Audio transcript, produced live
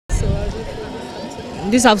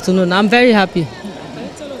this afternoon. I'm very happy.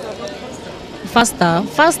 Fasta.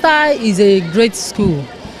 Fasta is a great school.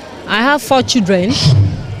 I have 4 children.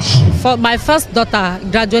 My first daughter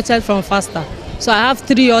graduated from Fasta. So I have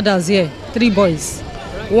 3 others here, 3 boys.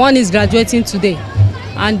 One is graduating today.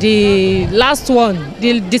 And the last one,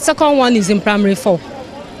 the second one is in primary 4.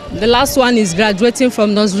 The last one is graduating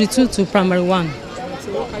from nursery 2 to primary 1.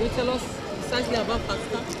 So what can you tell us precisely about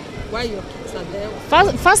Fasta? Why your kids are there?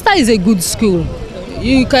 Fasta is a good school.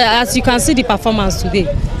 As you can see the performance today.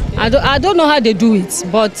 I don't know how they do it,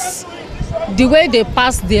 but the way they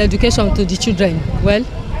pass the education to the children, well,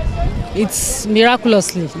 it's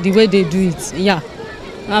miraculously the way they do it. Yeah,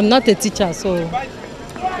 I'm not a teacher, so.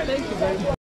 Thank you very much.